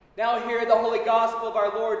Now hear the holy gospel of our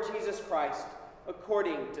Lord Jesus Christ,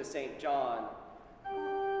 according to St. John.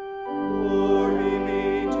 Glory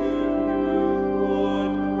be to you,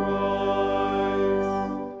 Lord Christ.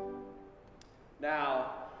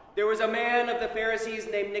 Now, there was a man of the Pharisees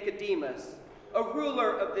named Nicodemus, a ruler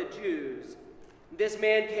of the Jews. This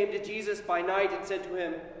man came to Jesus by night and said to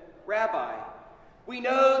him, "Rabbi, we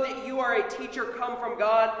know that you are a teacher come from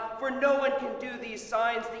God, for no one can do these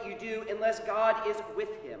signs that you do unless God is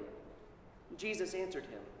with him." Jesus answered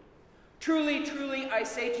him, "Truly, truly, I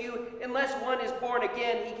say to you, unless one is born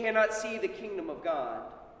again, he cannot see the kingdom of God."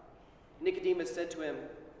 Nicodemus said to him,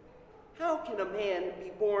 "How can a man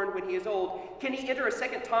be born when he is old? Can he enter a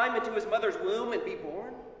second time into his mother's womb and be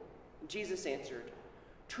born?" Jesus answered,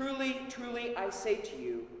 "Truly, truly, I say to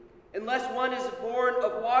you, unless one is born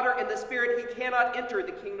of water and the Spirit, he cannot enter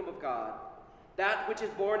the kingdom of God. That which is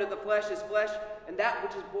born of the flesh is flesh, and that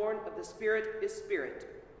which is born of the Spirit is spirit.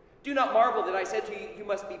 Do not marvel that I said to you, you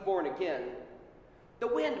must be born again. The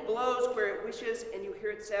wind blows where it wishes, and you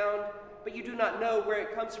hear its sound, but you do not know where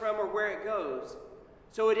it comes from or where it goes.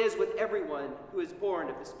 So it is with everyone who is born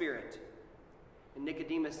of the Spirit." And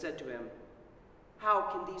Nicodemus said to him, "How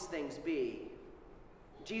can these things be?"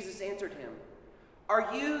 Jesus answered him,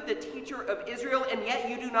 "Are you the teacher of Israel, and yet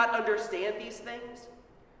you do not understand these things?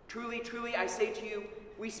 Truly, truly, I say to you,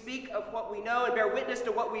 we speak of what we know and bear witness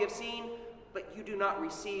to what we have seen, but you do not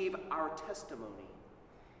receive our testimony.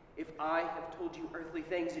 If I have told you earthly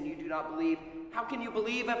things and you do not believe, how can you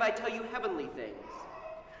believe if I tell you heavenly things?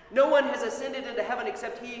 No one has ascended into heaven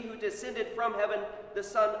except he who descended from heaven, the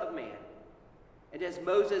Son of Man. And as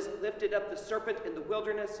Moses lifted up the serpent in the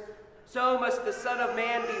wilderness, so must the Son of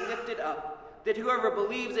Man be lifted up, that whoever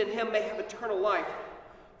believes in him may have eternal life.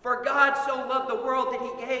 For God so loved the world that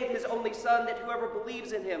he gave his only Son, that whoever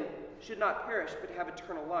believes in him should not perish but have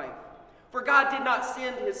eternal life. For God did not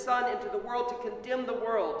send his Son into the world to condemn the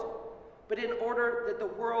world, but in order that the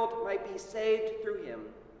world might be saved through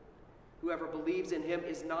him. Whoever believes in him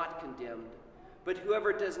is not condemned, but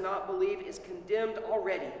whoever does not believe is condemned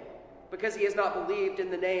already, because he has not believed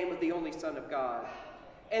in the name of the only Son of God.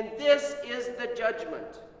 And this is the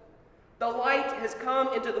judgment. The light has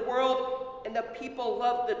come into the world, and the people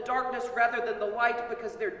loved the darkness rather than the light,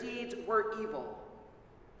 because their deeds were evil.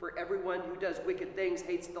 For everyone who does wicked things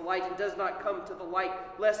hates the light and does not come to the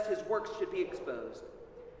light, lest his works should be exposed.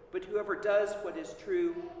 But whoever does what is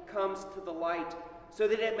true comes to the light, so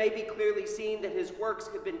that it may be clearly seen that his works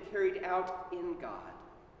have been carried out in God."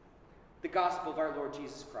 The Gospel of our Lord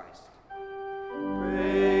Jesus Christ.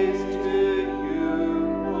 Praise to you,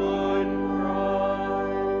 Lord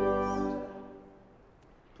Christ.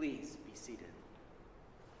 Please be seated.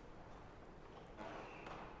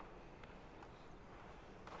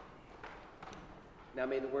 Now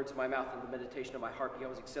may the words of my mouth and the meditation of my heart be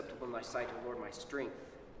always acceptable in thy sight, O Lord, my strength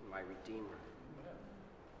and my Redeemer.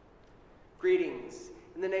 Greetings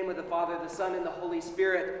in the name of the Father, the Son, and the Holy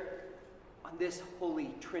Spirit on this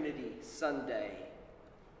Holy Trinity Sunday.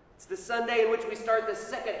 It's the Sunday in which we start the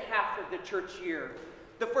second half of the church year.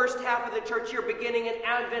 The first half of the church year, beginning in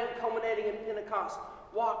Advent, culminating in Pentecost,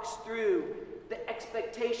 walks through the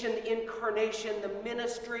expectation, the incarnation, the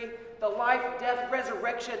ministry, the life, death,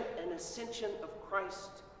 resurrection, and ascension of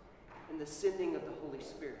Christ, and the sending of the Holy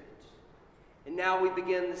Spirit. And now we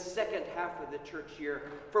begin the second half of the church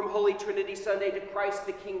year, from Holy Trinity Sunday to Christ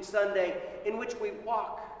the King Sunday, in which we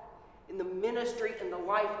walk in the ministry and the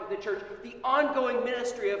life of the church, the ongoing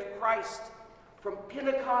ministry of Christ, from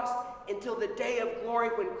Pentecost until the day of glory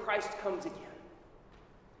when Christ comes again.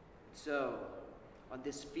 So, on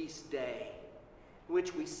this feast day, in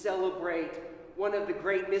which we celebrate one of the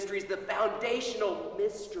great mysteries, the foundational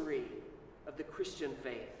mystery of the Christian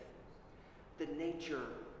faith, the nature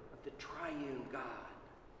of the triune God,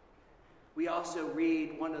 we also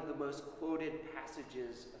read one of the most quoted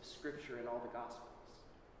passages of Scripture in all the Gospels.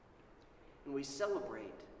 And we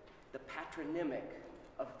celebrate the patronymic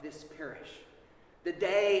of this parish, the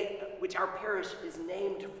day which our parish is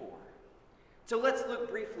named for. So let's look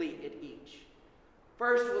briefly at each.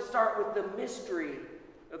 First, we'll start with the mystery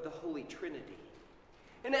of the Holy Trinity.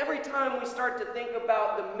 And every time we start to think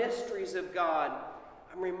about the mysteries of God,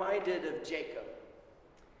 I'm reminded of Jacob.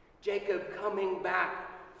 Jacob coming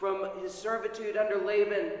back from his servitude under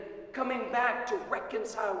Laban, coming back to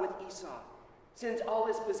reconcile with Esau, sends all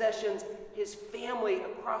his possessions, his family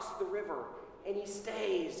across the river, and he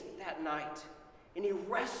stays that night, and he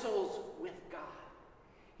wrestles with God.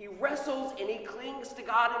 He wrestles and he clings to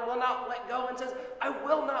God and will not let go and says, "I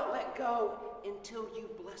will not let go until you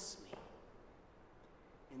bless me."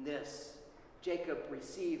 And this Jacob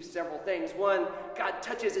receives several things. One, God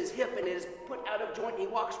touches his hip and it is put out of joint and he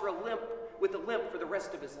walks with a limp for the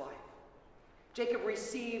rest of his life. Jacob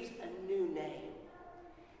receives a new name.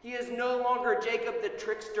 He is no longer Jacob the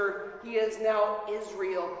trickster. He is now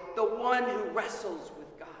Israel, the one who wrestles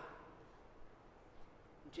with God.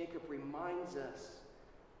 Jacob reminds us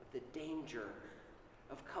of the danger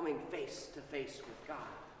of coming face to face with God.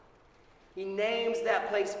 He names that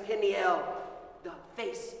place Peniel, the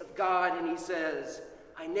face of God, and he says,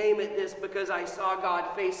 I name it this because I saw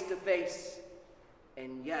God face to face,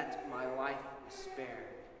 and yet my life was spared.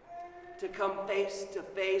 To come face to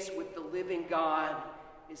face with the living God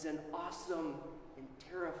is an awesome and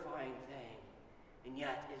terrifying thing, and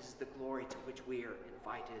yet it is the glory to which we are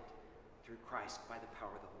invited through Christ by the power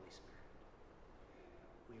of the Holy Spirit.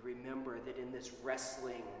 We remember that in this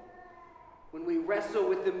wrestling, when we wrestle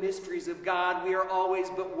with the mysteries of God, we are always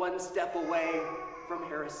but one step away from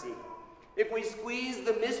heresy. If we squeeze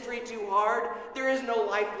the mystery too hard, there is no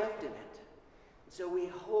life left in it. So we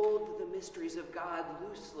hold the mysteries of God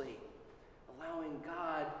loosely, allowing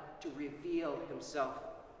God to reveal himself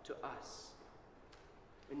to us.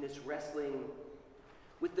 In this wrestling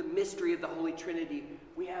with the mystery of the Holy Trinity,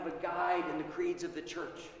 we have a guide in the creeds of the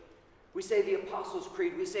church. We say the Apostles'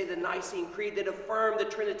 Creed, we say the Nicene Creed that affirm the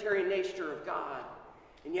Trinitarian nature of God.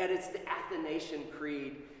 And yet it's the Athanasian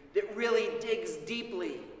Creed that really digs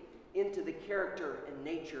deeply into the character and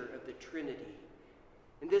nature of the Trinity.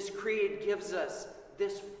 And this creed gives us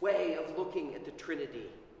this way of looking at the Trinity.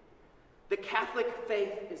 The Catholic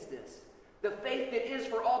faith is this. The faith that is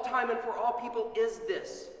for all time and for all people is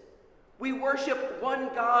this. We worship one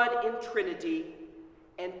God in Trinity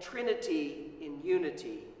and Trinity in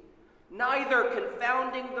unity, neither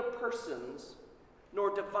confounding the persons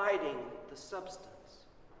nor dividing the substance.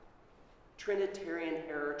 Trinitarian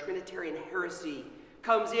error, Trinitarian heresy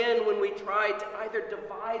comes in when we try to either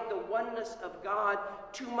divide the oneness of God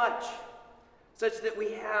too much, such that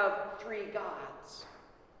we have three gods.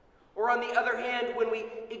 Or on the other hand, when we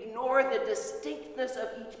ignore the distinctness of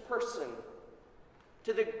each person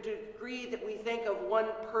to the degree that we think of one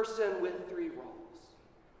person with three roles.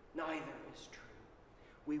 Neither is true.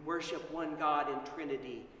 We worship one God in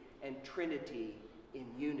Trinity and Trinity in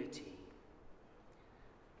unity.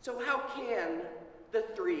 So how can the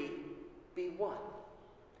three be one?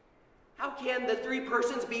 How can the three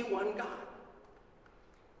persons be one God?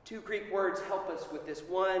 Two Greek words help us with this.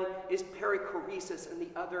 One is perichoresis and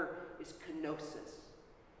the other is kenosis.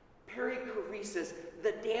 Perichoresis,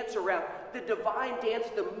 the dance around, the divine dance,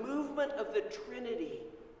 the movement of the Trinity,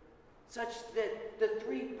 such that the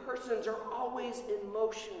three persons are always in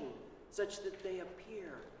motion, such that they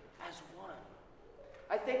appear as one.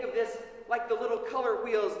 I think of this like the little color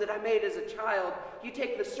wheels that I made as a child. You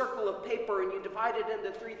take the circle of paper and you divide it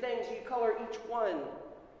into three things. You color each one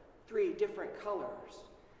three different colors,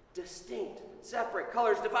 distinct, separate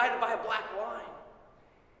colors divided by a black line.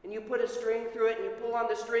 And you put a string through it and you pull on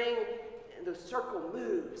the string and the circle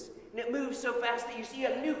moves. And it moves so fast that you see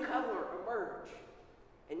a new color emerge.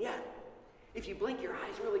 And yet, if you blink your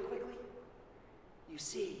eyes really quickly, you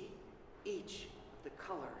see each of the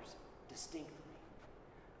colors distinctly.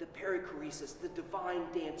 The perichoresis, the divine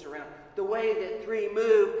dance around, the way that three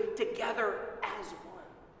move together as one.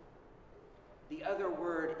 The other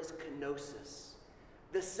word is kenosis,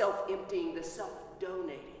 the self-emptying, the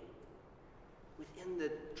self-donating. Within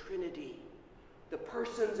the Trinity, the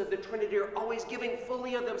persons of the Trinity are always giving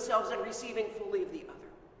fully of themselves and receiving fully of the other.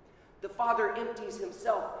 The Father empties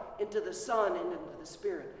himself into the Son and into the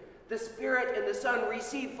Spirit. The Spirit and the Son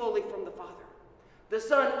receive fully from the Father. The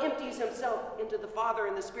Son empties himself into the Father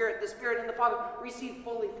and the Spirit. The Spirit and the Father receive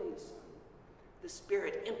fully from the Son. The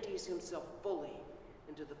Spirit empties himself fully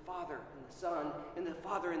into the Father and the Son, and the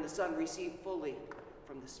Father and the Son receive fully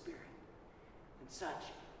from the Spirit. And such,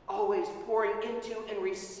 always pouring into and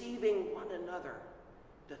receiving one another,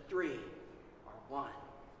 the three are one.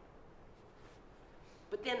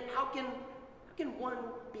 But then how can one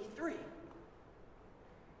be three?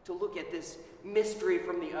 To look at this mystery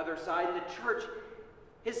from the other side, the church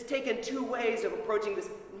has taken two ways of approaching this.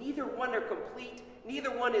 Neither one are complete, neither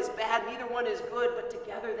one is bad, neither one is good, but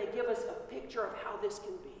together they give us a picture of how this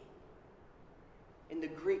can be. In the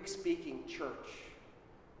Greek-speaking church,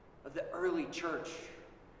 of the early church,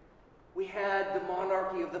 we had the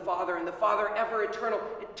monarchy of the Father, and the Father ever eternal,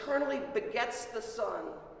 eternally begets the Son,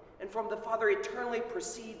 and from the Father eternally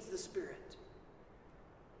proceeds the Spirit.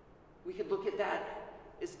 We could look at that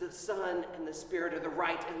as the Son and the Spirit are the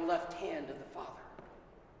right and left hand of the Father.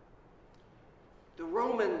 The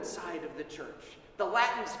Roman side of the church, the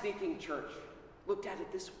Latin-speaking church, looked at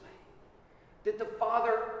it this way. that the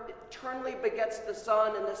Father eternally begets the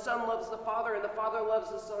Son, and the Son loves the Father, and the Father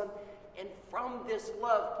loves the Son. And from this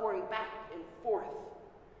love pouring back and forth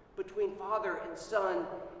between Father and Son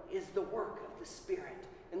is the work of the Spirit.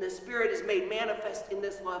 And the Spirit is made manifest in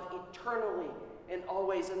this love eternally and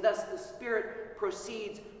always. And thus the Spirit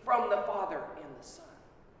proceeds from the Father and the Son.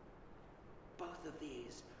 Both of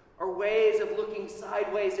these are ways of looking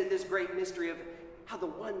sideways at this great mystery of how the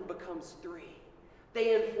one becomes three.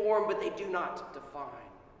 They inform, but they do not define.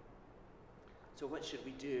 So what should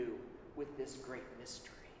we do with this great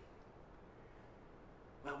mystery?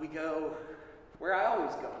 Well, we go where I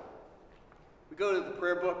always go. We go to the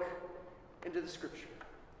prayer book and to the scripture.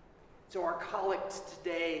 So our collect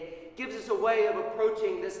today gives us a way of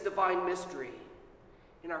approaching this divine mystery.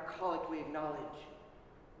 In our collect, we acknowledge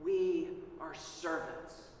we are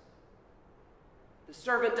servants. The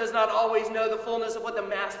servant does not always know the fullness of what the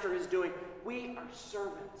master is doing. We are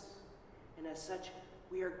servants. And as such,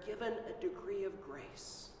 we are given a degree of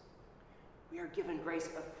grace. We are given grace,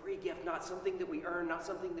 a free gift, not something that we earn, not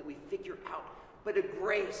something that we figure out, but a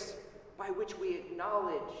grace by which we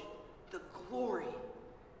acknowledge the glory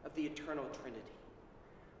of the eternal Trinity.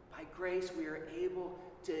 By grace, we are able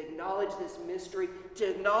to acknowledge this mystery, to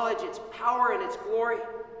acknowledge its power and its glory,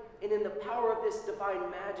 and in the power of this divine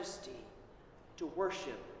majesty, to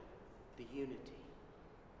worship the unity.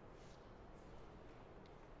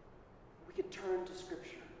 We could turn to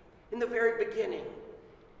Scripture. In the very beginning,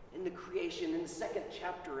 in the creation, in the second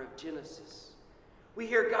chapter of Genesis, we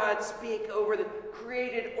hear God speak over the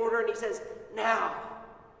created order, and he says, "Now,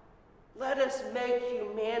 let us make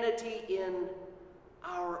humanity in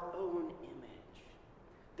our own image."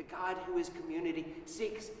 The God who is community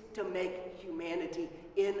seeks to make humanity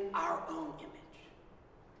in our own image.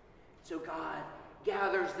 So God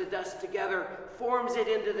gathers the dust together, forms it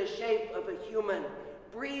into the shape of a human,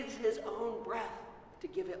 breathes his own breath to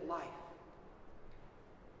give it life.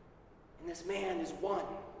 And this man is one.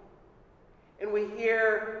 And we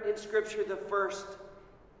hear in Scripture the first,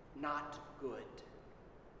 not good.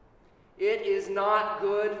 It is not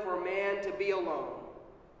good for man to be alone.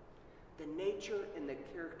 The nature and the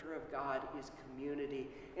character of God is community.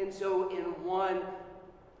 And so in one,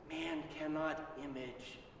 man cannot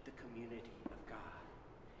image the community of God.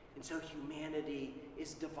 And so humanity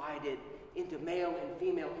is divided into male and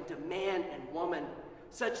female, into man and woman,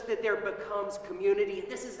 such that there becomes community.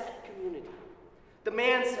 And this is that community. The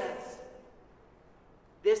man says,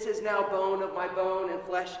 "This is now bone of my bone and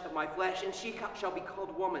flesh of my flesh, and she shall be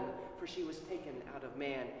called woman, for she was taken out of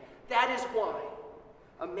man." That is why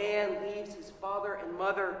a man leaves his father and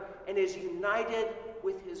mother and is united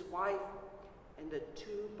with his wife, and the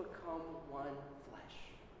two become one flesh.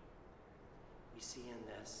 We see in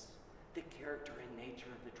this the character and nature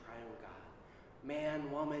of the triune God.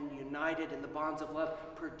 Man, woman, united in the bonds of love,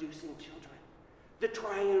 producing children. The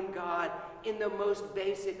triune God in the most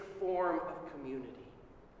basic form of community.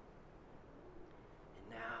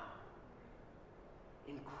 And now,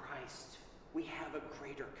 in Christ, we have a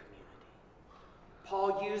greater community.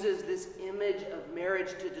 Paul uses this image of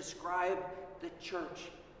marriage to describe the church,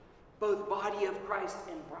 both body of Christ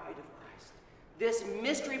and bride of Christ. This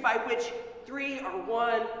mystery by which three are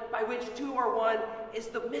one, by which two are one, is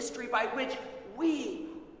the mystery by which we,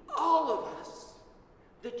 all of us,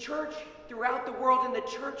 the church throughout the world and the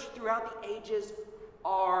church throughout the ages,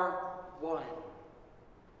 are one.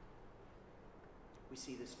 We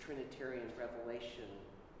see this Trinitarian revelation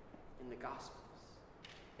in the Gospels.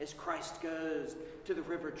 As Christ goes to the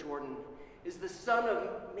River Jordan, as the Son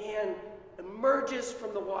of Man emerges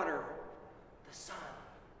from the water, the Son,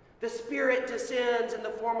 the Spirit descends in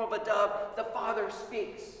the form of a dove, the Father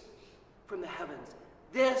speaks from the heavens.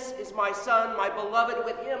 "This is my Son, my beloved,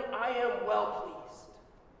 with him I am well pleased."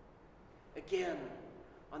 Again,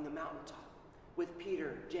 on the mountaintop, with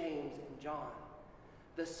Peter, James, and John,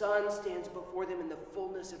 the Son stands before them in the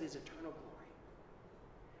fullness of his eternal glory,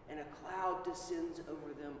 and a cloud descends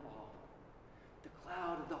over them all, the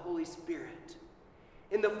cloud of the Holy Spirit.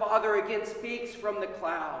 And the Father again speaks from the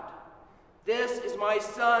cloud, "This is my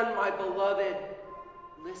Son, my beloved,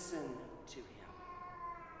 listen to him."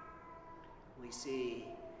 We see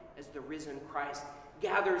as the risen Christ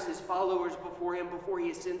gathers his followers before him before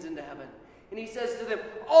he ascends into heaven. And he says to them,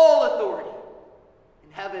 "All authority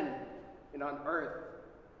in heaven and on earth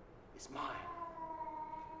is mine.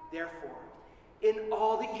 Therefore, in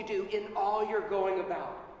all that you do, in all you're going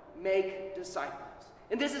about, make disciples."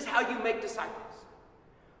 And this is how you make disciples.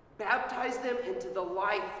 Baptize them into the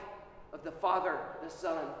life of the Father, the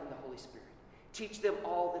Son, and the Holy Spirit. Teach them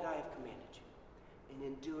all that I have commanded you. And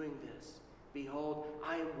in doing this, behold,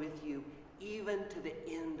 I am with you even to the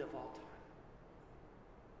end of all time.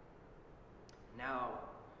 now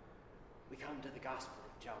we come to the Gospel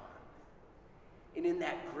of John. And in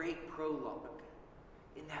that great prologue,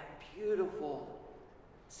 in that beautiful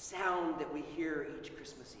sound that we hear each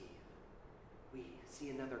Christmas Eve, we see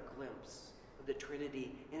another glimpse of the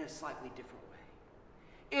Trinity in a slightly different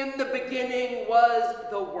way. In the beginning was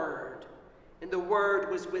the Word, and the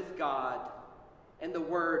Word was with God, and the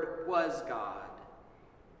Word was God.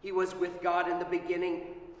 He was with God in the beginning.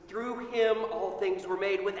 Through him all things were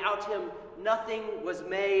made. Without him nothing was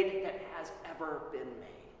made that has ever been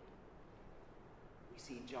made. We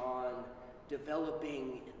see John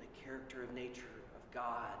developing in the character and nature of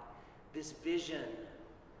God this vision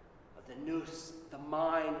of the nous, the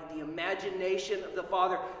mind, the imagination of the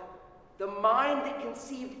Father, the mind that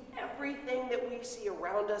conceived everything that we see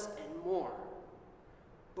around us and more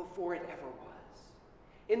before it ever was.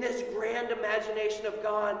 In this grand imagination of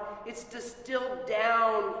God, it's distilled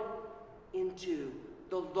down into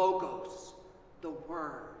the Logos, the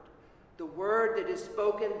Word that is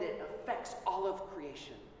spoken that affects all of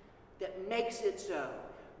creation, that makes it so.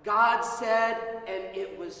 God said, and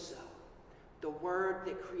it was so. The Word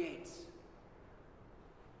that creates.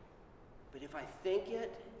 But if I think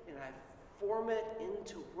it and I form it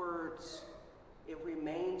into words, it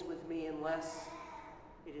remains with me unless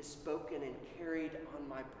it is spoken and carried on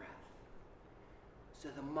my breath. So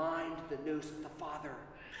the mind, the nous, the Father,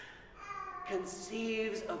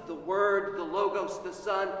 conceives of the Word, the Logos, the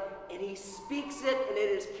Son, and he speaks it, and it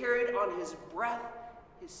is carried on his breath,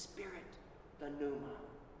 his Spirit, the pneuma.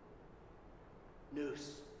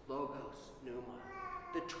 Nous, Logos, pneuma.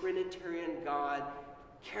 The Trinitarian God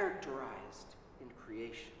characterized in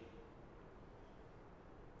creation.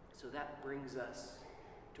 So that brings us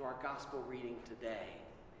to our gospel reading today.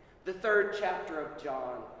 The 3rd chapter of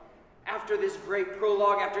John. After this great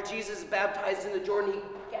prologue, after Jesus is baptized in the Jordan, he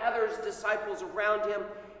gathers disciples around him.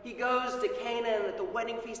 He goes to Cana, and at the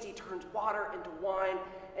wedding feast, he turns water into wine.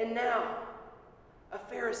 And now, a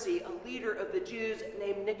Pharisee, a leader of the Jews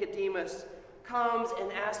named Nicodemus, comes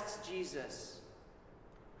and asks Jesus,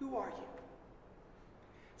 "Who are you?"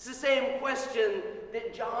 It's the same question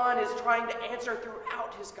that John is trying to answer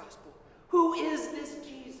throughout his gospel. Who is this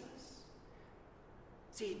Jesus?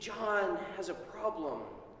 See, John has a problem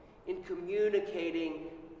in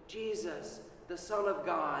communicating Jesus, the Son of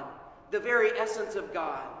God, the very essence of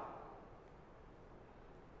God,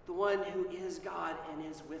 the one who is God and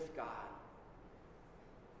is with God,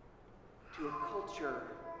 to a culture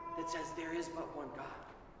that says there is but one God.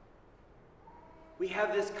 We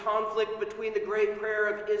have this conflict between the great prayer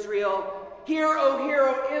of Israel. Hear,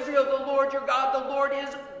 O Israel, the Lord your God, the Lord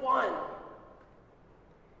is one.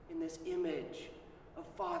 In this image of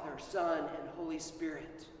Father, Son, and Holy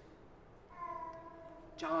Spirit.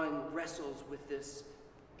 John wrestles with this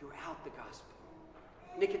throughout the gospel.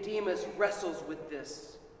 Nicodemus wrestles with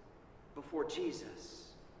this before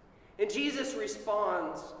Jesus. And Jesus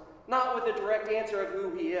responds not with a direct answer of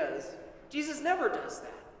who he is. Jesus never does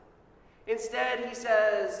that. Instead, he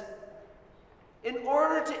says, in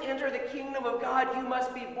order to enter the kingdom of God, you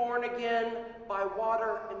must be born again by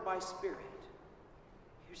water and by Spirit.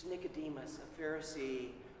 Here's Nicodemus, a Pharisee,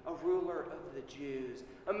 a ruler of the Jews,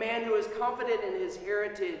 a man who is confident in his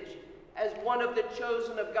heritage as one of the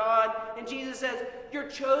chosen of God. And Jesus says, your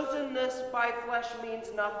chosenness by flesh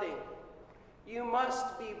means nothing. You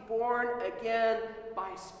must be born again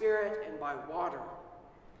by Spirit and by water.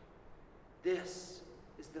 This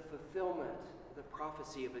is the fulfillment of the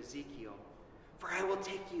prophecy of Ezekiel. For I will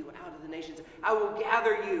take you out of the nations. I will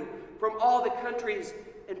gather you from all the countries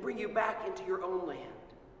and bring you back into your own land.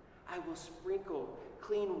 I will sprinkle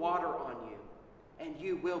clean water on you, and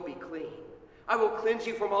you will be clean. I will cleanse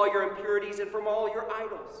you from all your impurities and from all your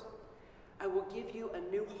idols. I will give you a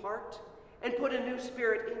new heart and put a new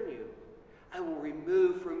spirit in you. I will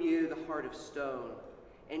remove from you the heart of stone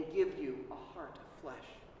and give you a heart of flesh.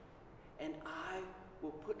 And I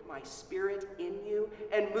will put my spirit in you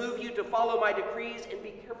and move you to follow my decrees and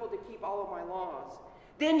be careful to keep all of my laws.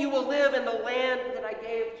 Then you will live in the land that I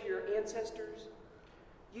gave to your ancestors.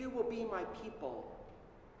 You will be my people,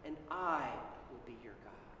 and I will be your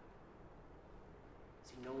God.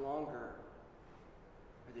 See, no longer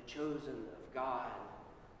are the chosen of God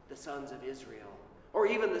the sons of Israel, or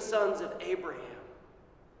even the sons of Abraham.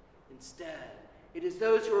 Instead, it is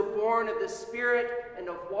those who are born of the Spirit and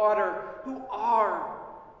of water who are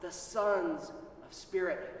the sons of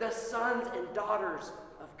Spirit, the sons and daughters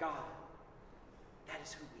of God. That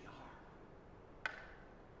is who we are.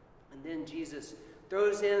 And then Jesus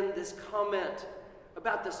throws in this comment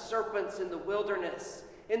about the serpents in the wilderness,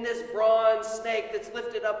 in this bronze snake that's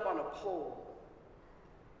lifted up on a pole.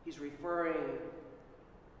 He's referring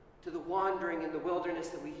to the wandering in the wilderness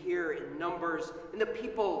that we hear in Numbers, and the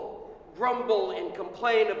people grumble and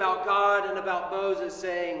complain about God and about Moses,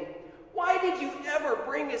 saying, "Why did you ever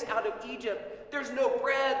bring us out of Egypt? There's no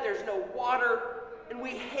bread, there's no water, and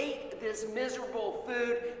we hate this miserable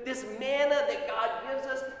food, this manna that God gives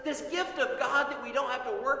us, this gift of God that we don't have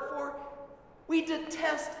to work for. We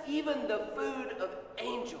detest even the food of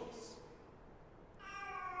angels."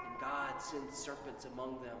 And God sends serpents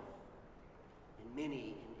among them, and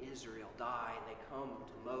many in Israel die, and they come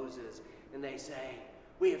to Moses, and they say,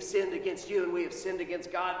 "We have sinned against you, and we have sinned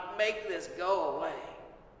against God. Make this go away."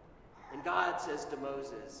 And God says to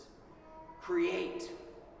Moses,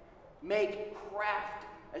 craft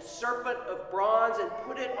a serpent of bronze and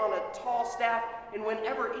put it on a tall staff, and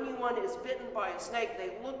whenever anyone is bitten by a snake,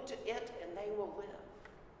 they look to it and they will live.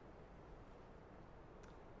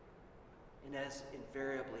 And as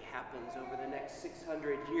invariably happens over the next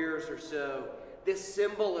 600 years or so, this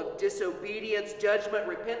symbol of disobedience, judgment,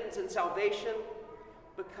 repentance, and salvation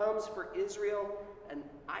becomes for Israel an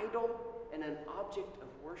idol and an object of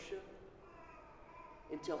worship,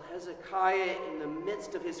 until Hezekiah, in the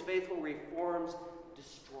midst of his faithful reforms,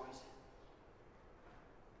 destroys it.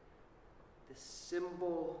 This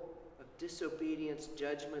symbol of disobedience,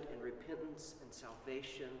 judgment, and repentance and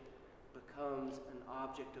salvation becomes an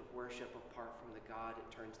object of worship apart from the God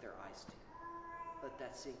it turns their eyes to. Let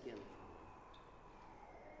that sink in for a moment.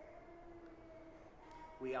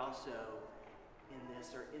 We also, in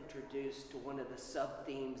this, are introduced to one of the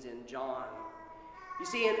sub-themes in John. You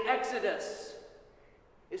see, in Exodus,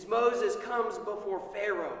 as Moses comes before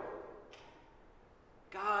Pharaoh,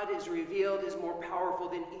 God is revealed as more powerful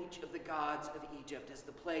than each of the gods of Egypt as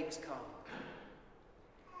the plagues come.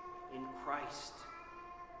 In Christ,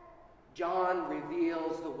 John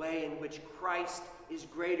reveals the way in which Christ is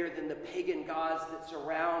greater than the pagan gods that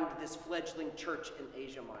surround this fledgling church in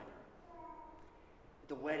Asia Minor. At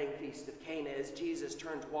the wedding feast of Cana, as Jesus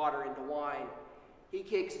turns water into wine, he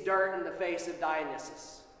kicks dirt in the face of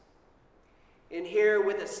Dionysus. And here,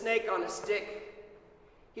 with a snake on a stick,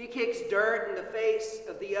 he kicks dirt in the face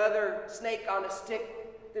of the other snake on a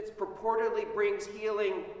stick that purportedly brings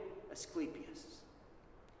healing, Asclepius.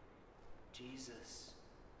 Jesus,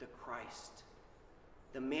 the Christ,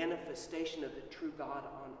 the manifestation of the true God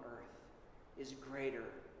on earth, is greater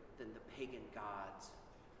than the pagan gods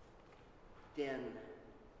then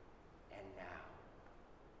and now.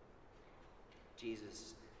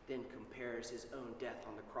 Jesus then compares his own death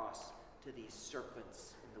on the cross to these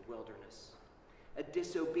serpents in the wilderness. A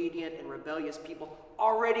disobedient and rebellious people,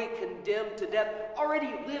 already condemned to death,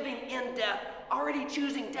 already living in death, already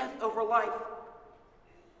choosing death over life,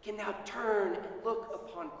 can now turn and look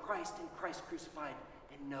upon Christ and Christ crucified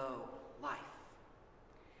and know life.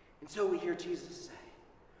 And so we hear Jesus say,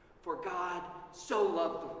 "For God so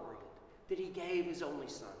loved the world that he gave his only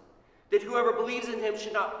Son, that whoever believes in him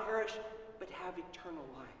should not perish, but have eternal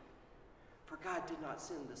life. For God did not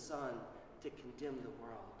send the Son to condemn the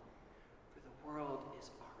world, for the world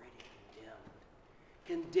is already condemned.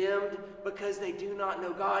 Condemned because they do not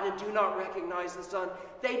know God and do not recognize the Son.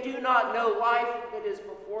 They do not know life that is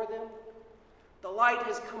before them. The light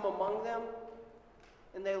has come among them,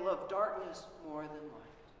 and they love darkness more than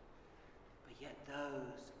light. But yet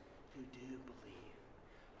those who do believe,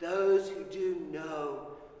 those who do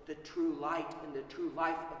know the true light and the true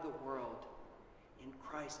life of the world, in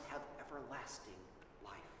Christ have everlasting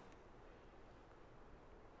life."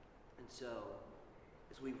 And so,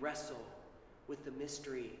 as we wrestle with the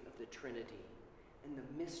mystery of the Trinity and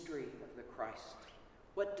the mystery of the Christ,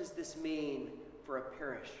 what does this mean for a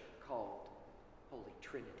parish called Holy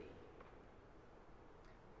Trinity?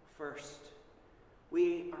 First,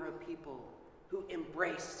 we are a people who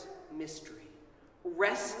embrace mystery,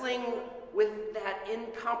 wrestling with that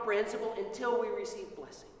incomprehensible until we receive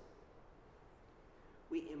blessing.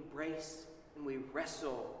 We embrace and we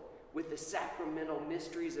wrestle with the sacramental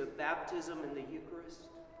mysteries of baptism and the Eucharist.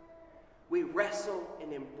 We wrestle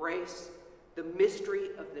and embrace the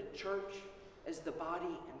mystery of the church as the body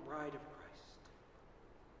and bride of Christ.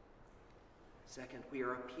 Second, we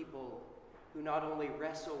are a people who not only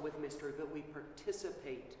wrestle with mystery, but we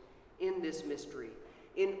participate in this mystery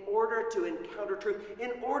in order to encounter truth,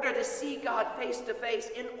 in order to see God face to face,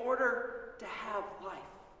 in order to have life.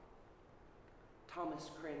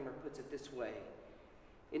 Thomas Cranmer puts it this way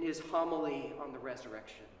in his homily on the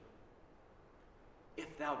resurrection: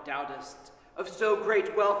 "If thou doubtest of so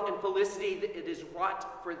great wealth and felicity that it is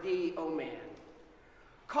wrought for thee, O man,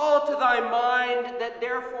 call to thy mind that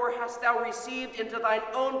therefore hast thou received into thine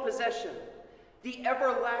own possession the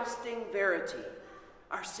everlasting verity,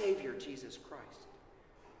 our Savior Jesus Christ.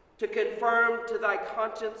 to confirm to thy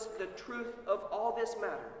conscience the truth of all this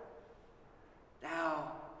matter.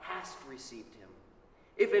 Thou hast received him,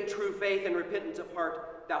 if in true faith and repentance of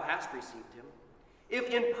heart thou hast received him.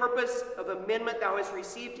 If in purpose of amendment thou hast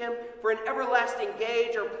received him for an everlasting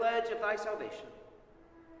gage or pledge of thy salvation.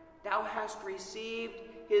 Thou hast received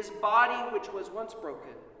his body which was once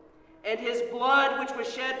broken, and his blood which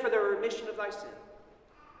was shed for the remission of thy sin.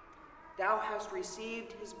 Thou hast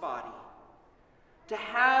received his body, to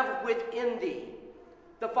have within thee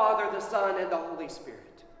the Father, the Son, and the Holy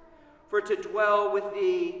Spirit, for to dwell with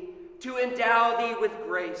thee, to endow thee with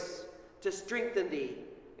grace, to strengthen thee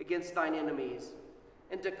against thine enemies,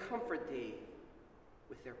 and to comfort thee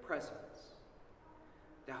with their presence.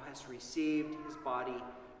 Thou hast received his body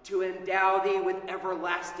to endow thee with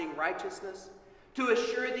everlasting righteousness, to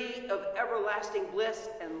assure thee of everlasting bliss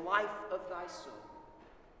and life of thy soul.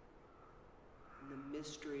 In the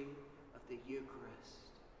mystery of the Eucharist,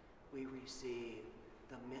 we receive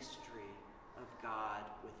the mystery of God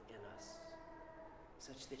within us,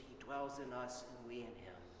 such that he dwells in us and we in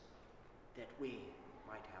him, that we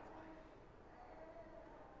might have life.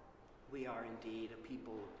 We are indeed a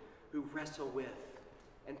people who wrestle with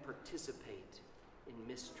and participate in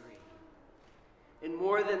mystery. And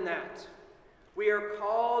more than that, we are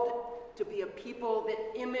called to be a people that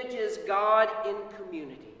images God in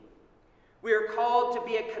community. We are called to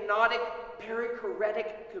be a kenotic,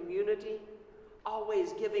 perichoretic community,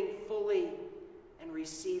 always giving fully and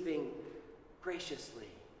receiving graciously.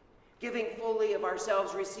 Giving fully of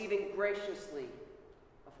ourselves, receiving graciously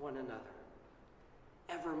of one another.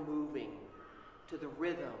 Ever moving to the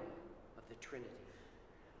rhythm of the Trinity.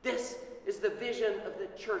 This is the vision of the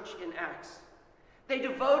church in Acts. They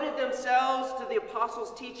devoted themselves to the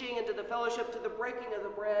apostles' teaching and to the fellowship, to the breaking of the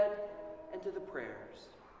bread and to the prayers.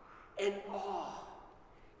 And awe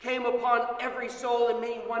came upon every soul, and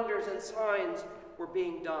many wonders and signs were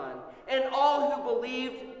being done. And all who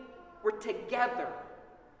believed were together.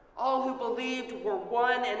 All who believed were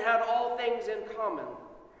one and had all things in common.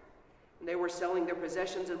 And they were selling their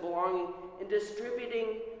possessions and belonging and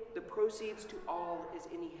distributing the proceeds to all as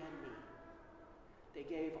any had need. They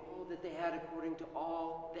gave all that they had according to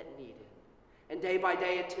all that needed. And day by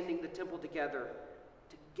day attending the temple together,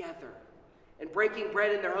 and breaking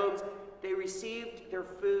bread in their homes, they received their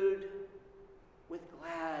food with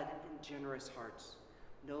glad and generous hearts,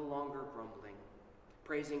 no longer grumbling,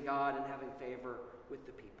 praising God and having favor with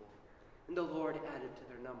the people. And the Lord added to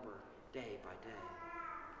their number day by day.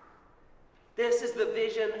 This is the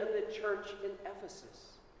vision of the church in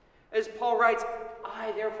Ephesus. As Paul writes,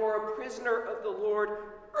 I, therefore, a prisoner of the Lord,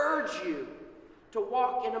 urge you to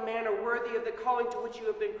walk in a manner worthy of the calling to which you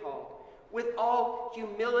have been called, with all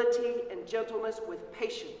humility and gentleness, with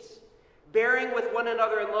patience, bearing with one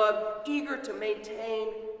another in love, eager to maintain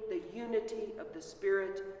the unity of the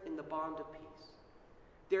Spirit in the bond of peace.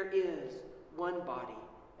 There is one body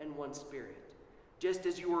and one Spirit, just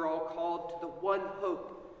as you are all called to the one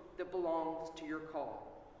hope that belongs to your call.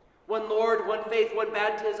 One Lord, one faith, one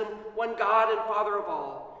baptism, one God and Father of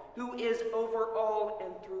all, who is over all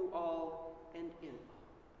and through all and in all.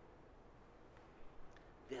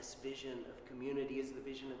 This vision of community is the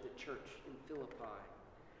vision of the church in Philippi.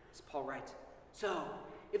 As Paul writes, so,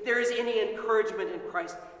 if there is any encouragement in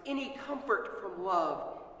Christ, any comfort from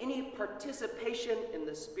love, any participation in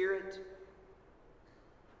the Spirit,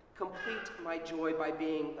 complete my joy by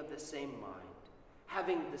being of the same mind,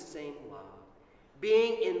 having the same love,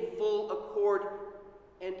 being in full accord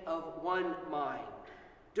and of one mind,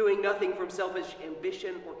 doing nothing from selfish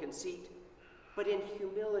ambition or conceit, but in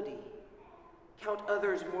humility count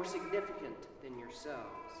others more significant than yourselves.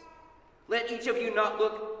 Let each of you not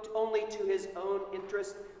look only to his own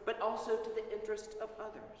interest, but also to the interest of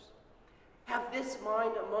others. Have this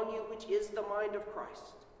mind among you, which is the mind of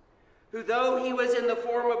Christ, who, though he was in the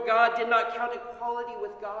form of God, did not count equality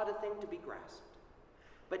with God a thing to be grasped,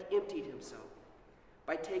 but emptied himself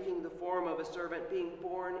by taking the form of a servant, being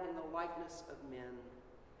born in the likeness of men,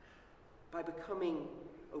 by becoming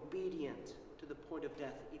obedient to the point of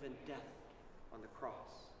death, even death on the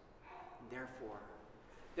cross. And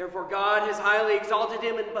therefore God has highly exalted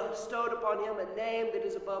him and bestowed upon him a name that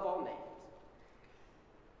is above all names,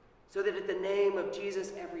 so that at the name of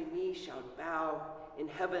Jesus every knee shall bow in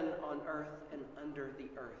heaven, on earth, and under the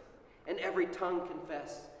earth, and every tongue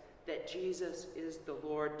confess that Jesus is the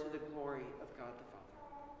Lord, to the glory of God the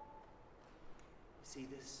Father. You see,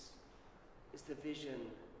 this is the vision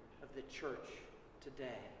of the church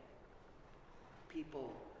today.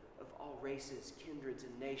 People of all races, kindreds,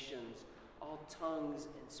 and nations, all tongues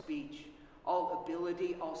and speech, all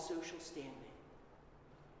ability, all social standing,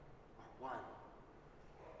 are one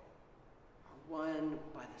one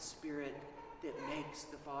by the Spirit that makes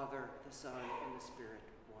the Father, the Son, and the Spirit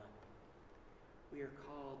one. We are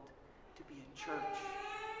called to be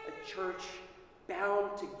a church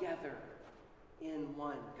bound together in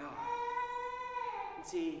one God. And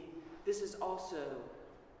see, this is also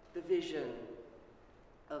the vision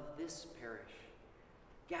of this parish,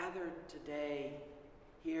 gathered today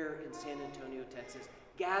here in San Antonio, Texas,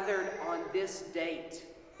 gathered on this date,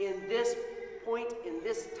 in this point, in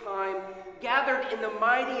this time, gathered in the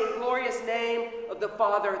mighty and glorious name of the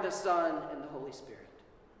Father, the Son, and the Holy Spirit.